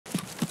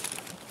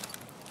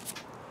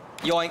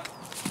Yoink.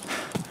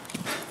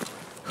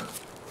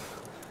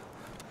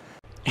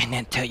 And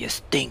until you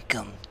stink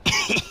 'em.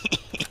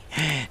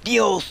 The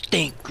old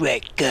stink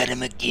rat got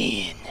him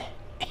again.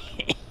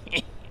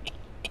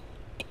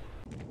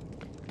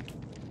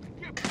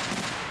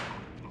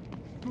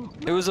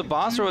 It was a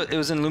boss, or it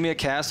was in Lumia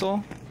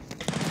Castle?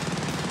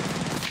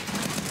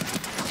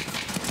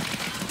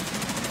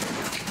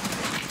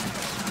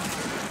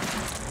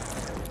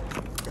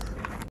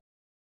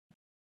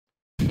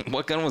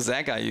 What gun was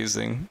that guy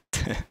using?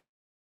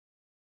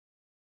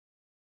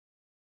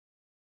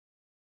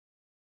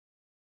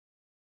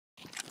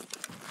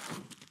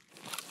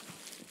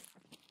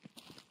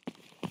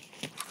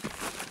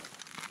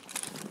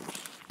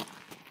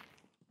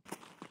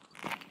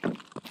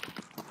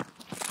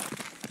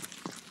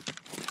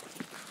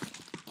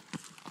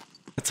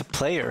 It's a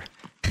player.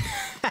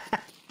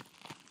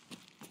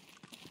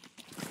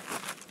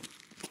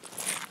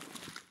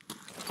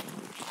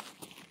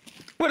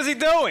 What is he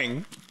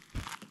doing?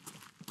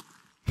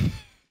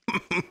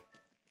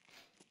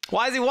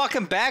 Why is he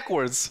walking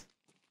backwards?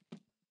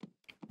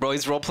 Bro,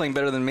 he's role-playing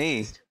better than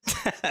me.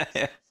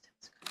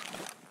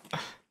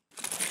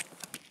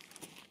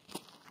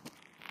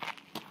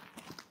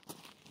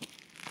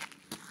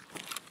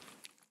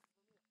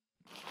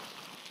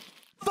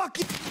 Fuck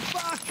you!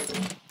 Fuck!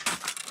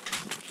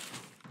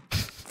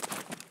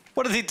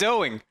 What is he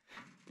doing?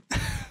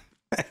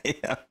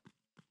 Yeah.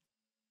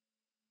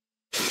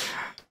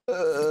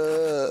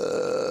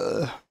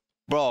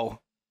 Bro,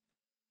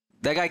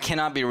 that guy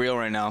cannot be real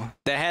right now.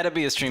 That had to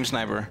be a stream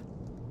sniper.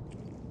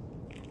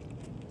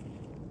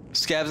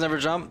 Scabs never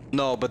jump?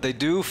 No, but they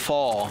do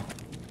fall.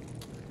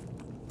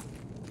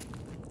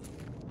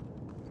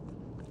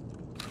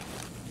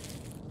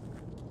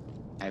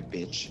 Hi,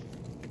 bitch.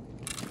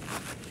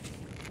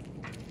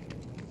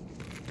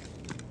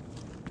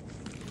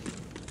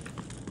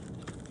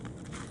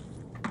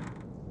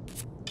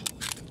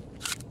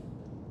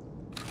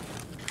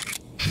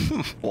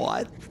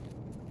 What?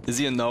 Is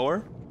he a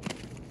knower?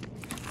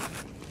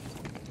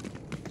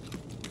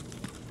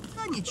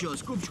 А ничего,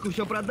 скупчику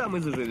все продам и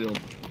заживем.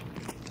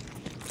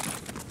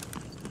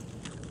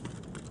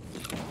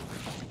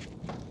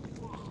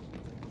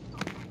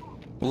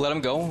 We'll let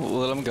him go. We'll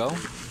let him go.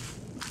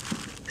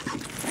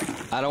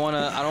 I don't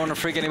wanna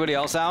freak anybody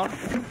else out.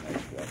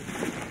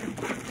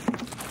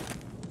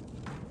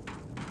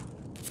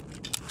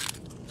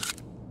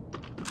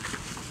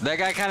 That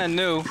guy kind of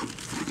knew.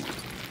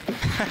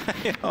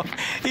 You know,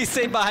 he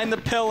stayed behind the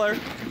pillar.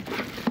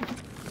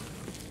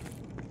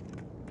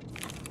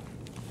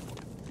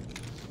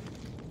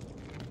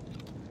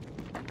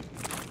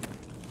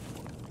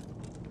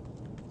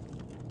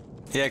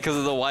 Yeah, because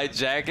of the white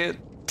jacket.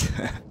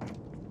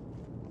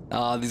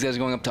 These guys are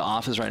going up to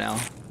office right now.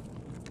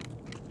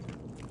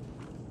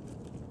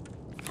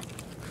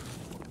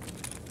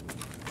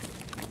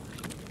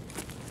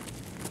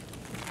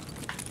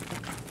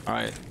 All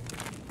right.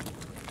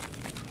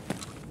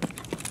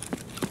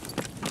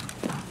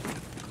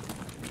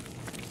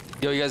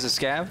 Yo, you guys a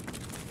scav?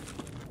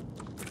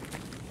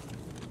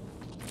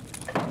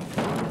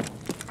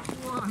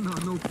 Oh,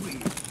 no,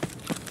 please.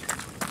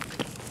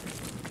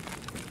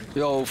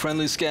 Yo,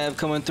 friendly scav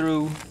coming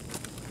through.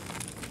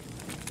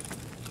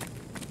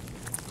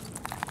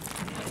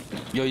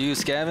 Yo, you a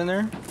scav in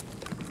there?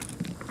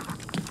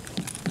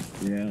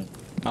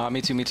 Yeah.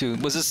 Me too, me too.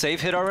 Was this safe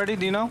hit already?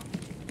 Do you know?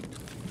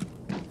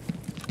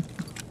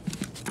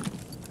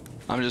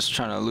 I'm just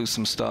trying to lose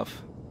some stuff.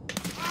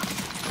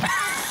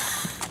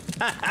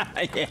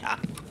 Yeah.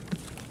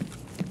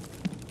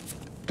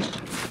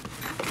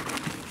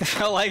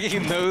 Felt like he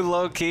knew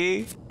low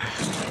key.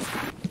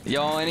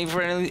 Yo, any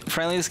friendly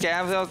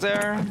scavs out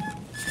there?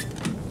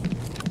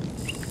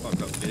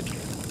 Fuck up, bitch.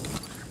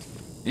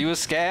 You a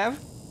scav?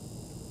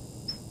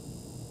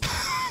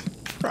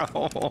 Bro,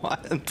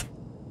 what?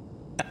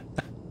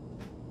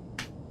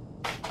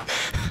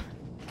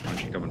 Why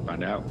don't you come and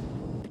find out?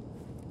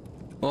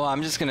 Well,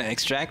 I'm just gonna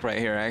extract right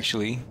here,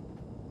 actually.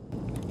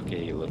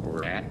 Okay, you little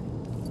rat.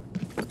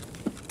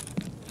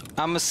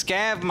 I'm a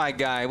scav, my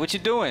guy. What you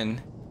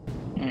doing?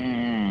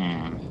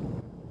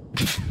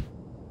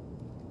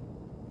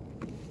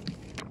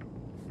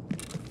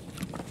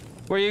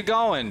 Where you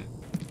going?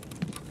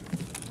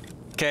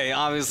 Okay,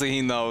 obviously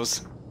he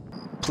knows.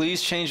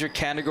 Please change your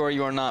category.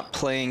 You are not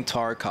playing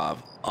Tarkov.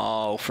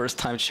 Oh, first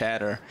time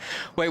chatter.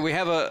 Wait, we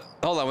have a...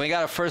 Hold on, we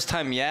got a first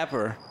time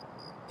yapper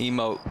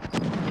emote.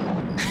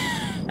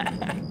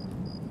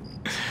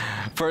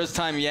 First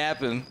time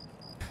yapping.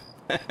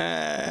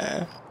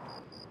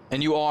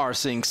 And you are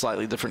seeing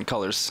slightly different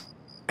colors.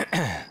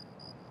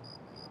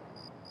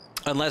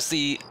 Unless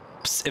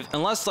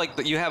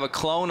like you have a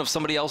clone of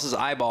somebody else's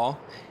eyeball.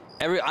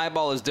 Every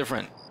eyeball is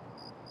different.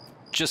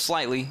 Just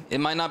slightly. It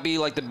might not be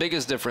like the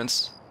biggest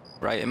difference,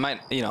 right? It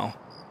might, you know,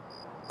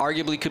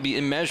 arguably could be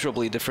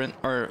immeasurably different,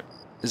 or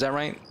is that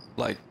right?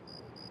 Like,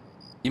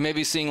 you may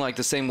be seeing like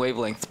the same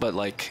wavelength, but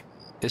like,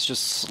 it's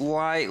just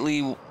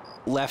slightly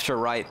left or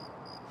right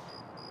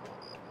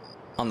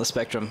on the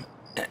spectrum.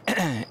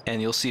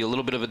 and you'll see a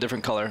little bit of a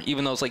different color,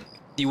 even though it's like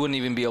you wouldn't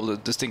even be able to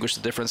distinguish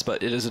the difference,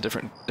 but it is a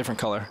different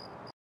color.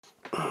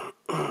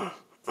 Oh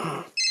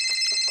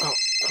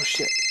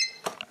shit.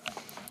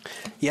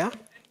 Yeah?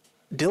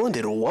 Dylan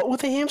did what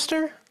with the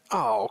hamster?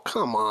 Oh,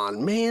 come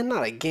on, man,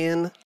 not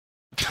again.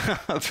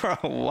 Bro,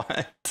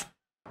 what?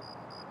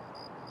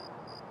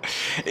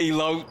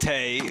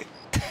 Elote.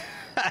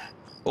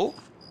 Oh.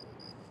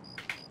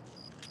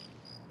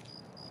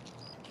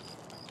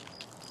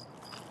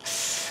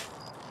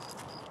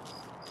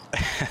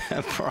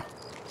 Bro.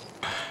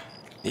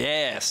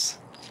 Yes.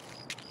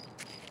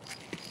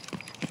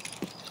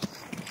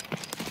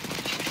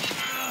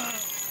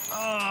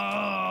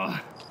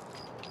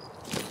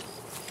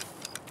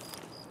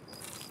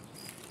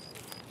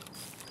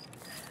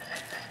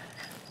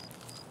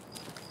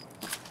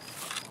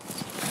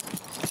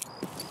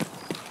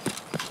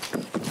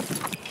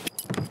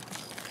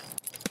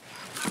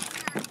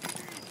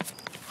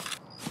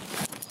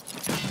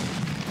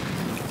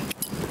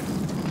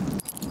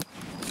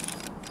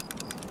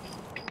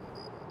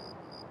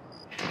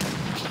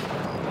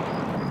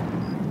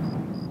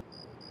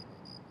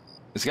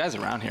 This guy's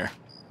around here.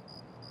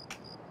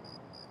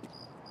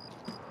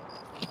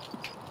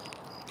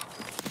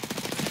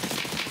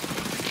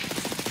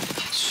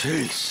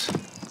 Jeez.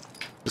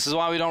 This is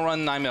why we don't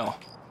run 9mm.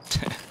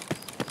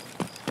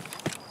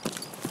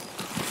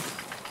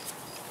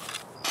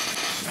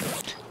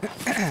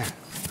 I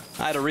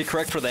had to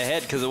recorrect for the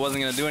head because it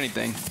wasn't going to do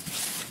anything.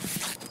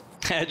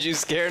 Had you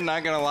scared,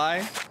 not going to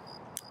lie?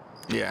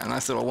 Yeah,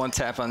 nice little one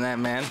tap on that,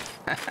 man.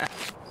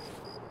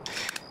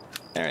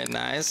 Very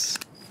nice.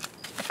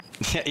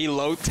 Yeah,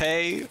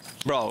 elote,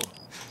 bro.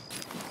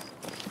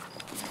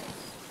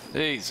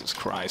 Jesus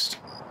Christ.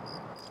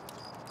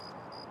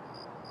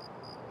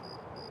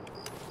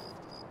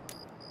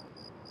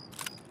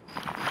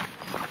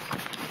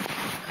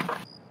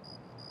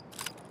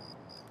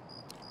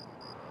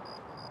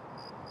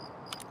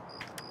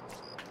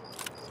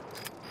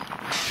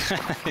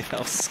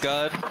 Yo,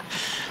 Scud.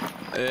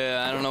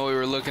 Yeah, I don't know what we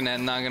were looking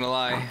at, not gonna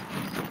lie.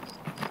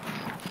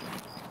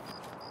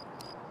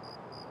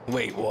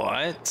 Wait,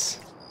 what?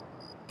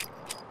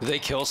 Did they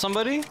kill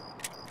somebody?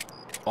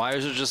 Why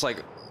is there just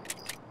like...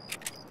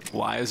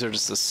 Why is there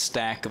just a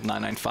stack of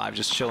 995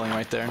 just chilling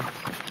right there?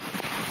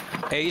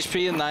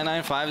 HP and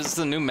 995, is this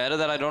the new meta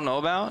that I don't know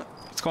about?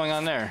 What's going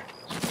on there?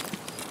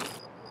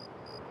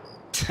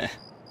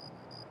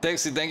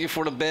 Dixie, thank you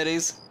for the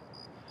biddies.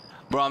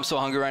 Bro, I'm so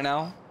hungry right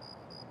now.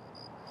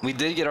 We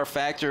did get our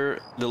factor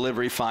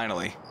delivery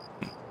finally.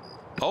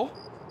 Oh?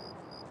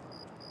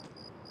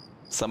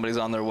 Somebody's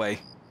on their way.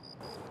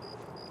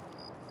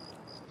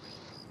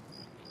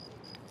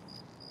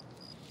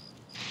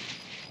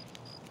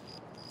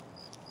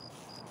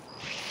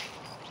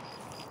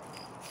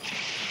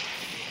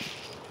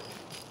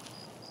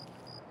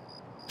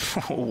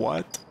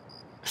 What?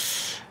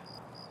 This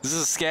is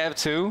a scab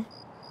too?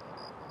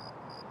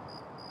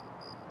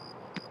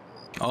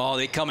 Oh,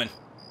 they coming.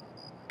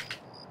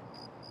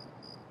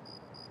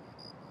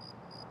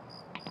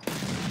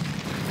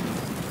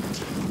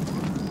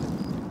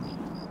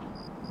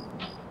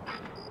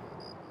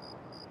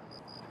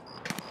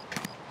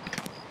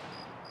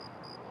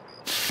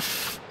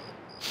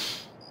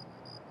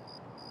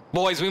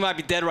 Boys, we might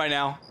be dead right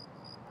now.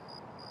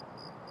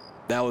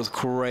 That was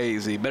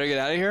crazy. Better get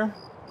out of here?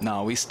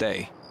 No, we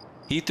stay.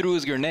 He threw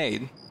his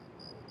grenade.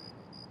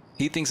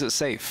 He thinks it's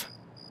safe.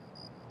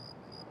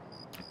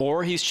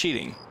 Or he's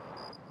cheating.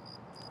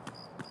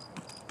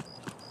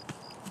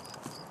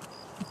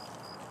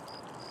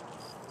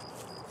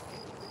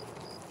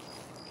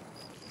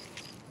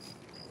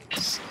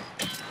 It's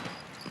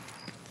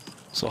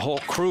a whole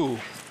crew.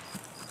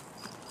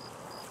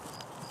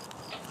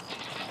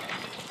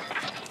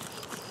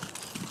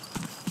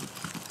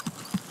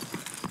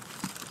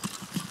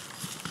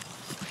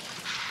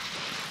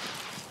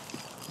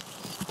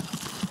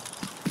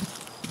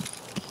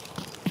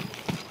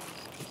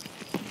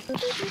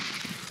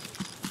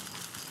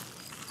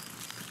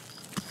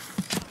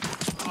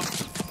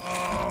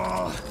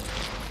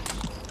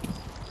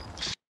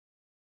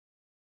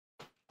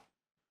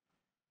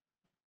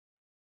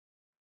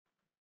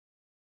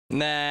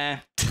 Nah.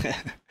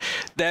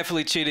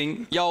 Definitely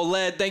cheating. Yo,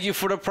 Led, thank you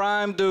for the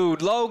prime,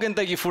 dude. Logan,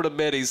 thank you for the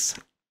biddies.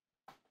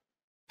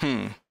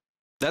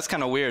 That's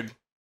kind of weird.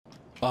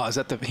 Oh, is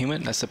that the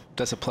human? That's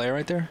a player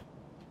right there?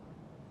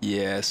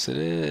 Yes, it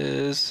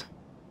is.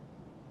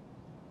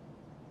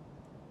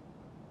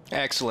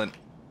 Excellent.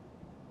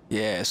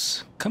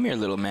 Yes. Come here,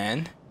 little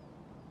man.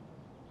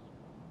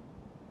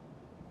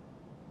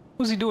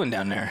 What's he doing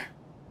down there?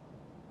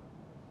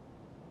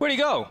 Where'd he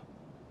go?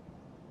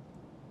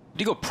 Did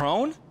he go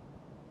prone?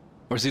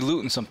 Or is he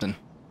looting something?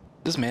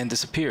 This man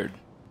disappeared.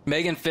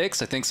 Megan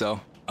Fix? I think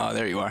so. Oh,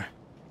 there you are.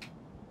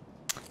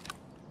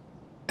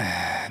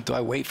 Do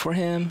I wait for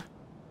him?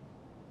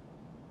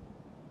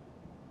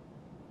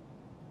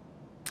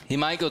 He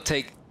might go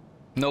take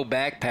no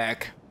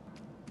backpack.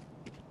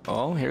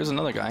 Oh, here's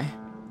another guy.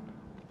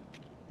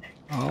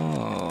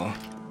 Oh.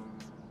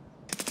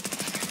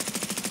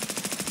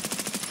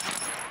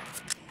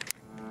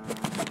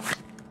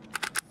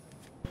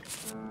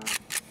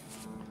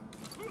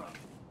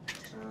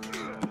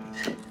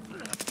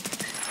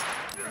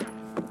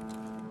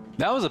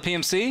 That was a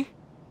PMC?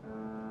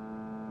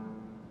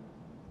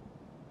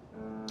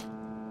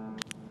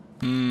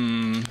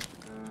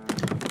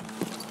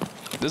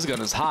 This gun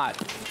is hot.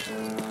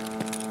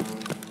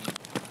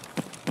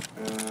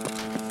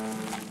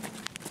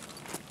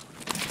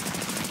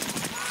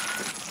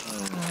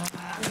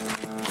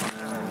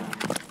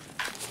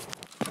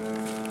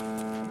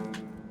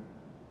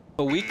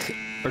 A week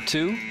or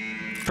two?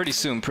 Pretty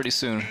soon, pretty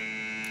soon.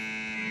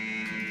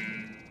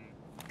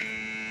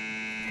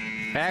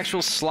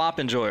 Actual slop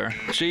enjoyer.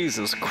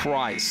 Jesus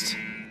Christ.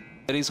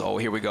 Oh,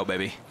 here we go,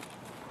 baby.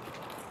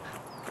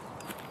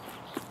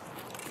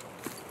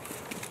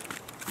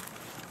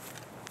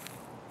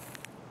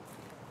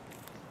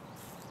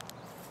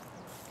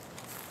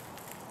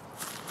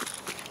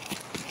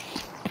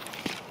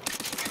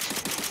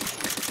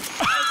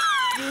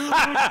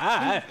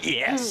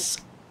 Yes.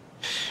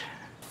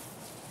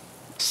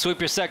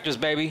 Sweep your sectors,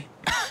 baby.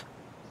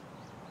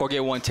 Or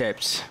get one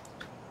tapped.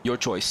 Your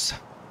choice.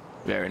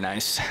 Very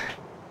nice.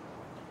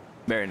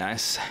 Very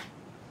nice.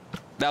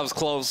 That was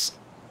close.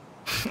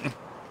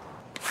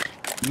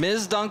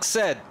 Ms. Dunk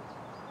said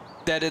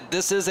that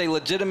this is a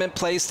legitimate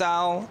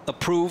playstyle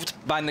approved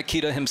by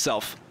Nikita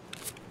himself.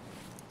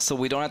 So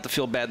we don't have to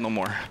feel bad no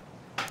more.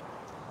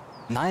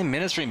 9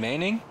 minutes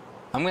remaining?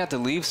 I'm gonna have to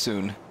leave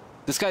soon.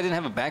 This guy didn't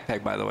have a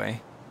backpack, by the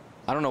way.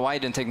 I don't know why he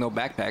didn't take no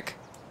backpack.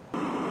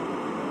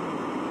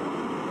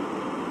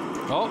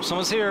 Oh,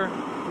 someone's here.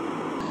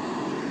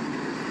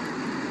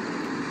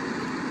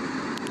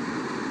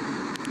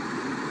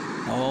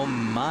 Oh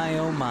my,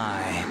 oh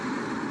my.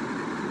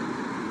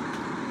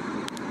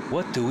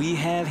 What do we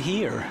have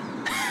here?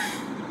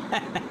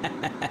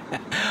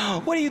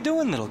 What are you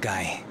doing, little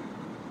guy?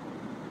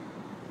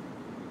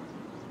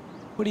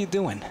 What are you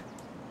doing?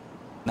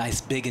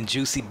 Nice big and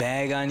juicy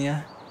bag on you.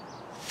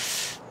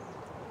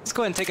 Let's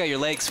go ahead and take out your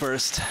legs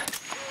first.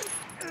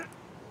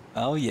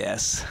 Oh,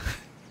 yes.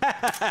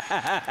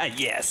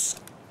 Yes.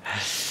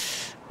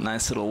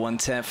 Nice little one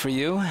tap for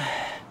you.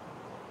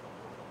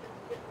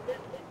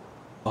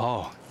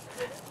 Oh.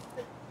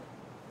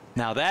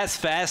 Now that's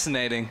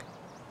fascinating.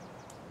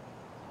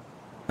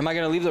 Am I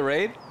going to leave the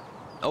raid?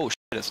 Oh, shit,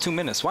 it's 2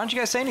 minutes. Why don't you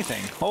guys say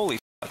anything? Holy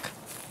fuck.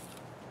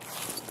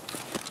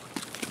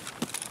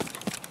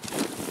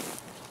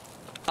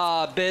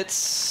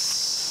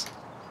 Bits.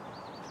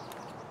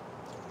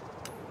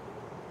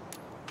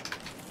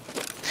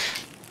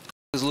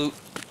 His loot.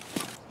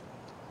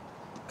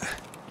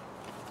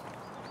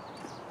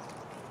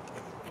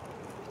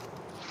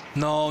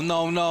 No,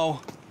 no,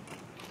 no.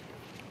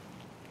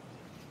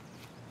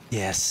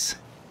 Yes.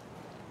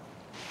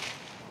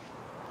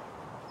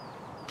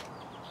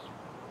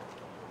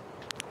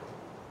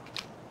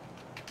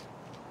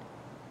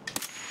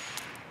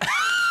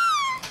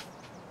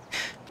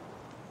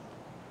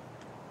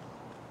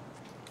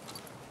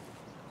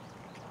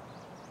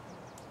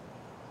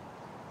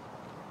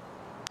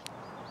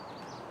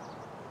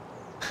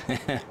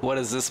 What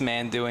is this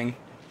man doing?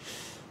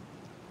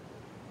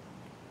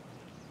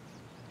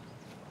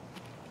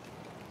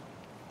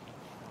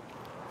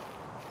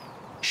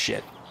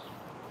 Shit.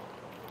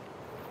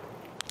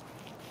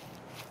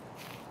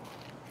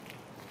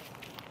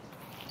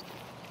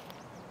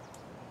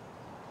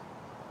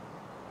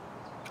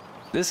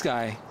 This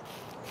guy.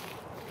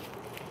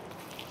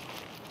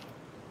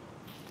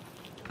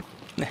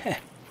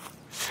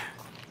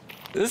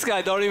 This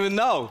guy don't even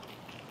know.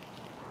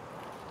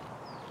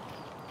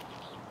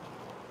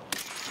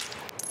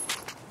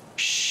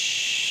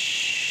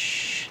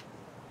 Shh.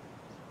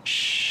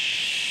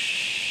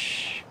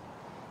 Shh.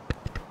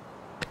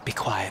 Be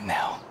quiet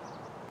now.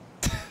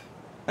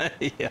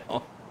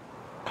 Yo.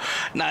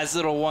 Nice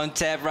little one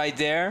tap right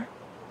there.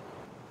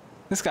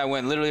 This guy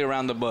went literally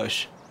around the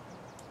bush.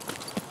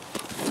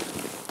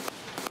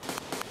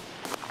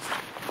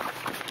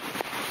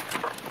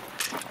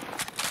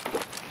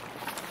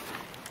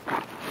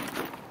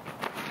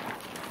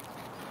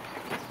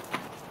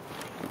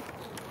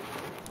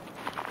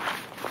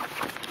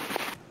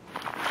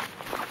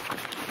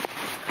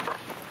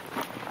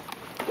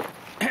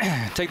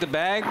 Take the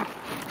bag.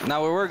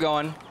 Now where we're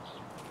going.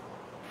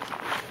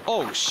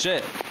 Oh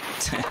shit.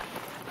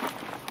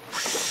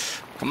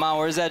 Come on,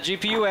 where's that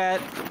GPU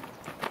at?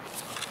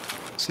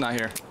 It's not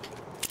here.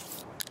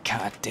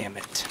 God damn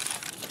it.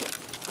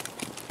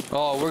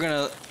 Oh,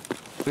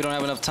 we don't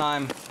have enough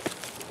time.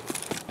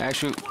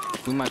 Actually,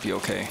 we might be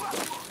okay.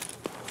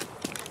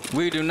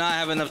 We do not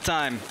have enough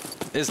time.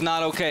 It's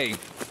not okay.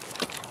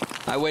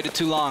 I waited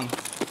too long.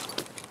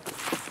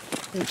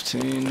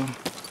 15.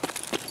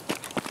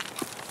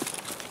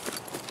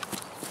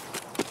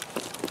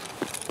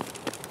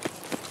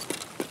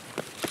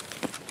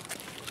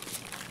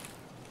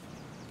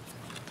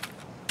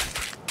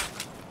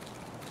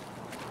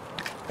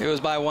 It was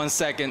by 1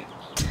 second.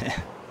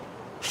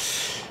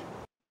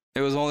 It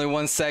was only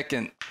 1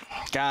 second.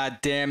 God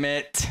damn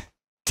it.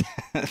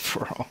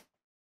 Bro.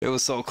 It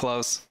was so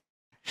close.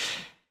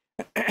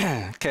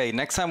 Okay,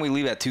 next time we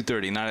leave at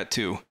 2:30, not at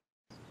 2.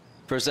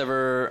 First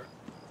ever...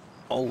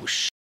 Oh,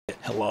 shit.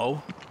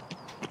 Hello?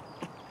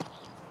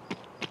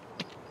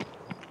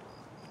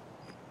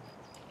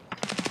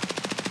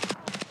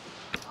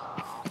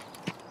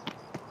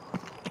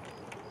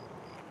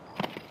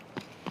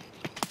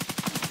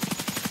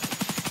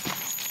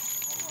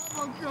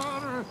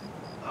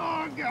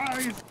 Oh,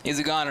 guys. He's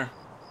a goner.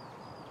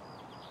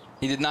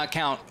 He did not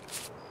count.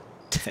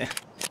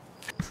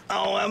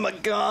 Oh, I'm a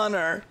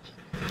goner.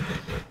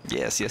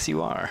 Yes, yes,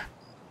 you are.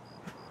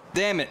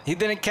 Damn it, he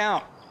didn't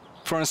count.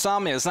 For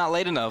insomnia, it's not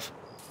late enough.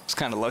 It's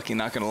kind of lucky,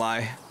 not gonna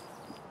lie.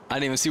 I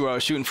didn't even see where I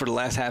was shooting for the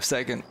last half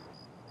second.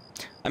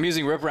 I'm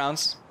using rip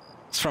rounds.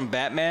 It's from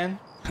Batman.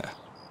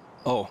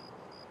 Oh.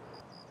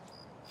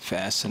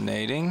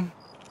 Fascinating.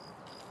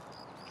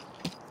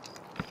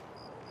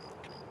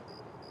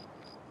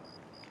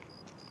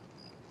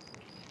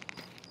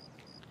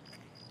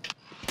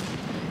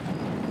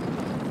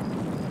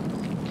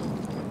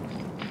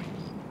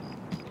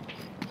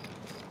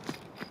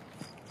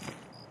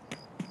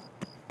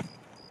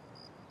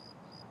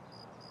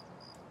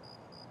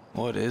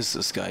 What is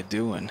this guy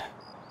doing?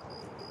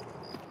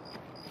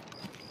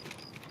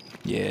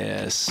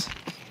 Yes.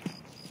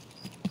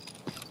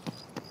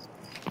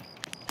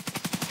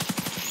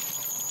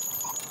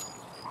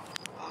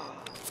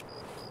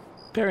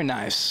 Very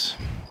nice.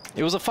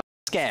 It was a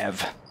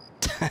scav.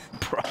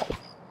 Bro.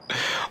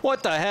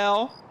 What the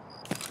hell?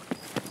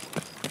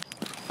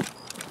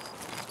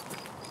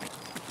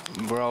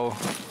 Bro.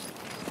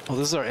 Oh,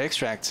 this is our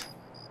extract.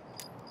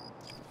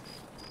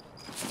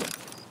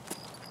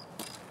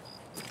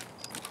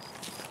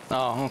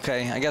 Oh,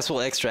 okay. I guess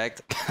we'll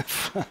extract.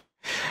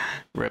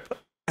 Rip.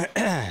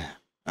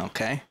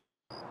 Okay.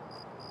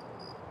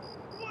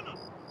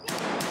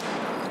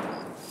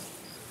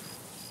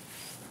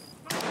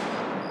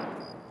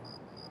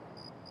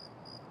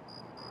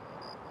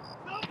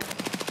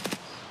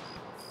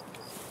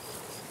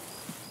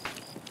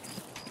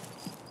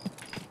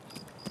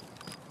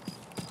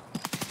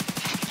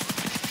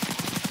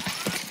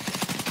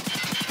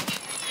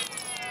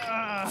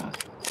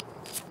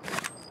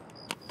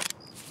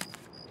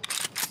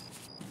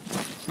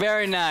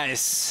 Very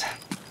nice.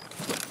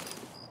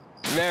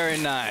 Very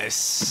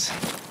nice.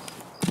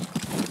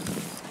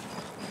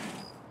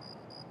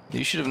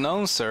 You should have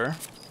known, sir.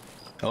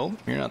 Oh,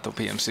 you're not the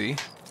PMC.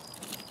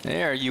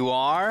 There you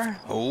are.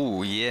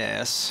 Oh,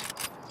 yes.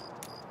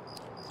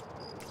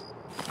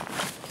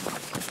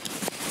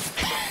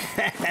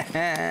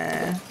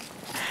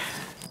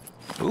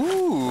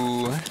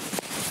 Ooh.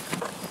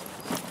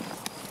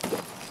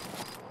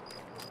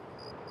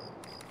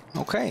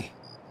 Okay.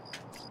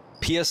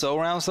 PSO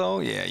rounds though?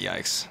 Yeah,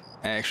 yikes.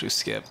 I actually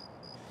skipped.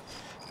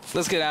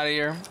 Let's get out of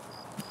here.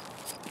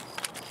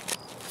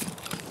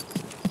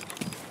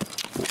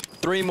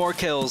 3 more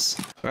kills.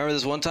 Remember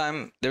this one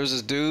time there was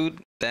this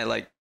dude that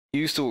like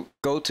used to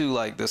go to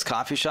like this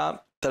coffee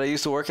shop that I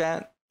used to work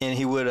at, and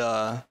he would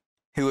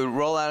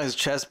roll out his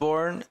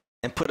chessboard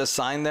and put a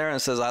sign there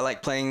and says, "I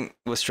like playing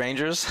with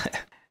strangers."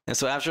 And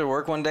so after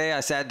work one day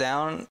I sat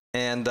down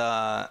and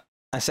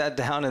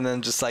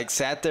then just like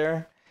sat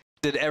there,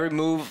 did every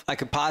move I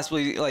could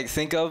possibly like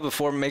think of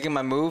before making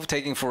my move,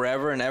 taking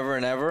forever and ever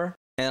and ever.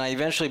 And I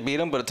eventually beat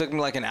him, but it took me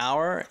like an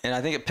hour, and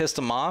I think it pissed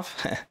him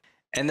off.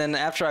 And then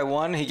after I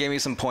won, he gave me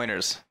some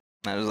pointers.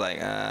 I was like,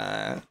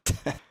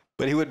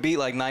 But he would beat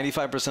like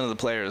 95% of the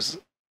players.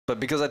 But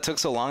because I took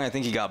so long, I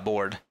think he got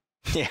bored.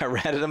 Yeah, I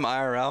ratted him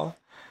IRL.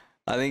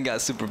 I think he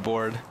got super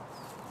bored.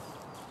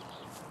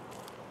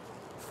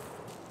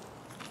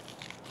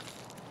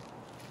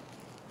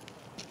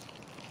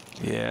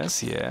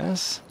 Yes,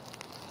 yes.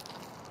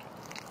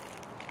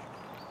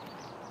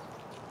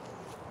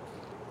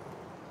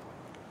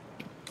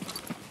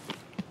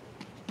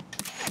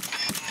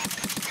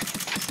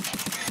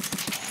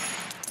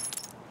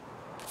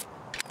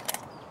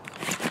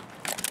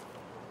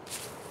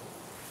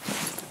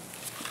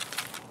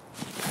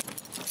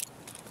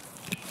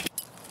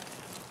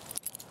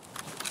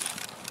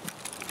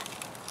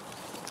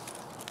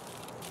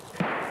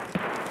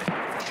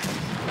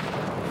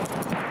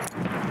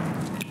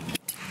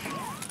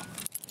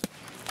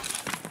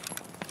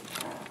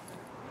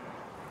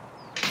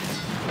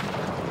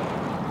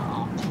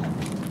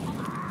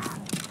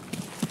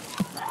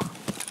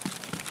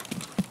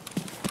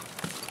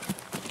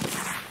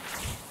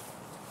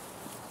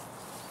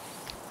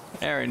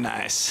 Very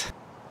nice.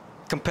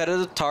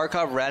 Competitive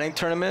Tarkov ratting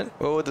tournament.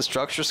 What would the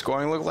structure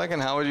scoring look like,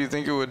 and how would you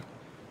think it would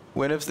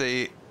win if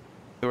they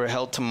were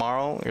held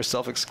tomorrow,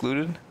 yourself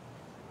excluded?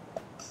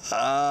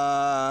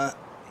 Yeah,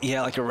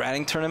 like a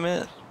ratting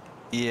tournament?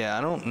 Yeah,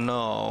 I don't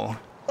know.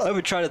 I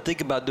would try to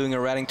think about doing a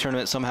ratting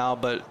tournament somehow,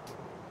 but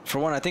for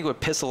one, I think it would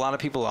piss a lot of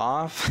people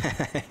off.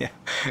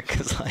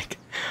 Because, like,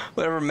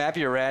 whatever map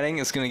you're ratting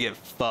is going to get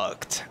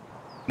fucked.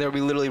 There will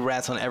be literally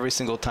rats on every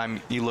single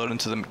time you load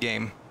into the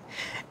game.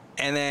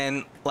 And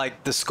then,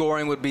 like, the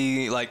scoring would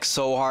be, like,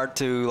 so hard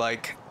to,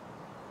 like...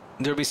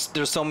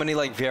 There's so many,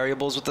 like,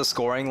 variables with the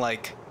scoring,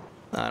 like...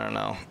 I don't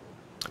know.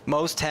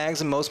 Most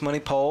tags and most money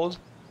polled?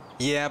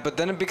 Yeah, but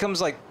then it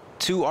becomes, like,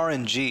 too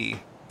RNG.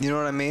 You know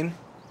what I mean?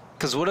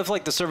 Because what if,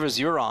 like, the servers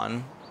you're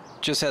on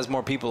just has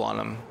more people on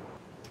them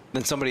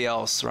than somebody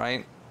else,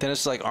 right? Then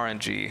it's, like,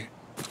 RNG.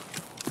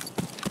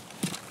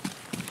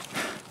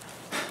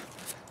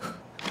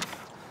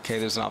 Okay,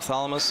 there's an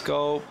ophthalmos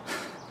scope.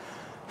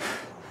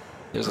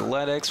 There's a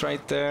LEDX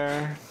right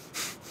there.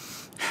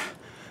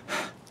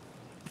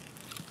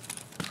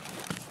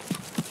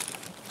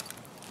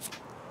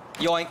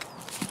 Yoink.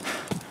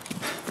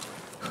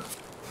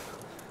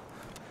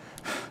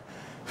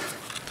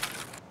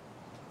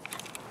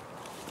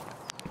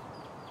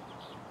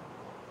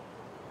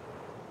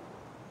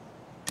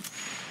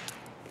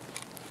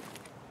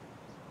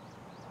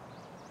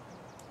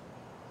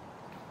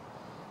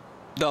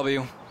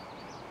 W.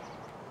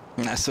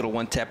 Nice little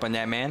one tap on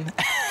that, man.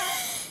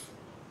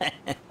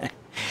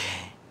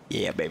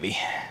 Yeah, baby.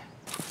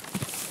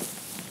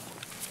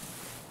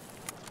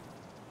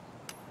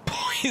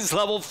 He's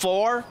level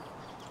 4?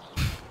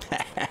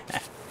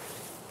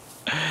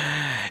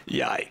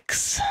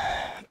 Yikes.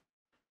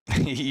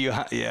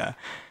 Yeah.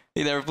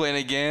 You never playing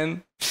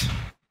again?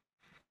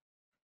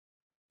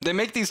 They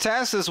make these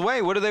tasks this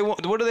way. What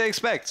do they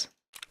expect?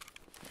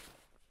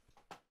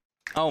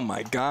 Oh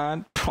my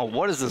god. Bro,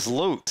 what is this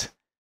loot?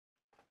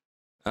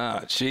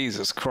 Oh,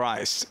 Jesus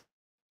Christ.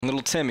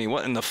 Little Timmy,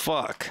 what in the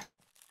fuck?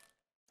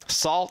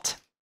 Salt?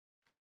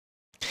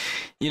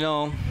 You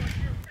know...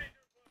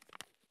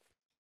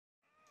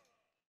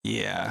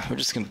 Yeah, we're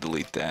just gonna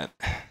delete that.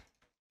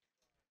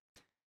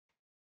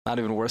 Not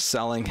even worth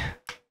selling.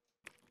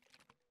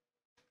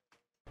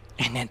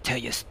 And until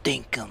you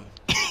stink 'em.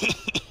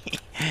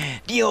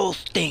 The old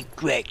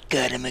stink rat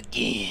got him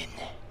again.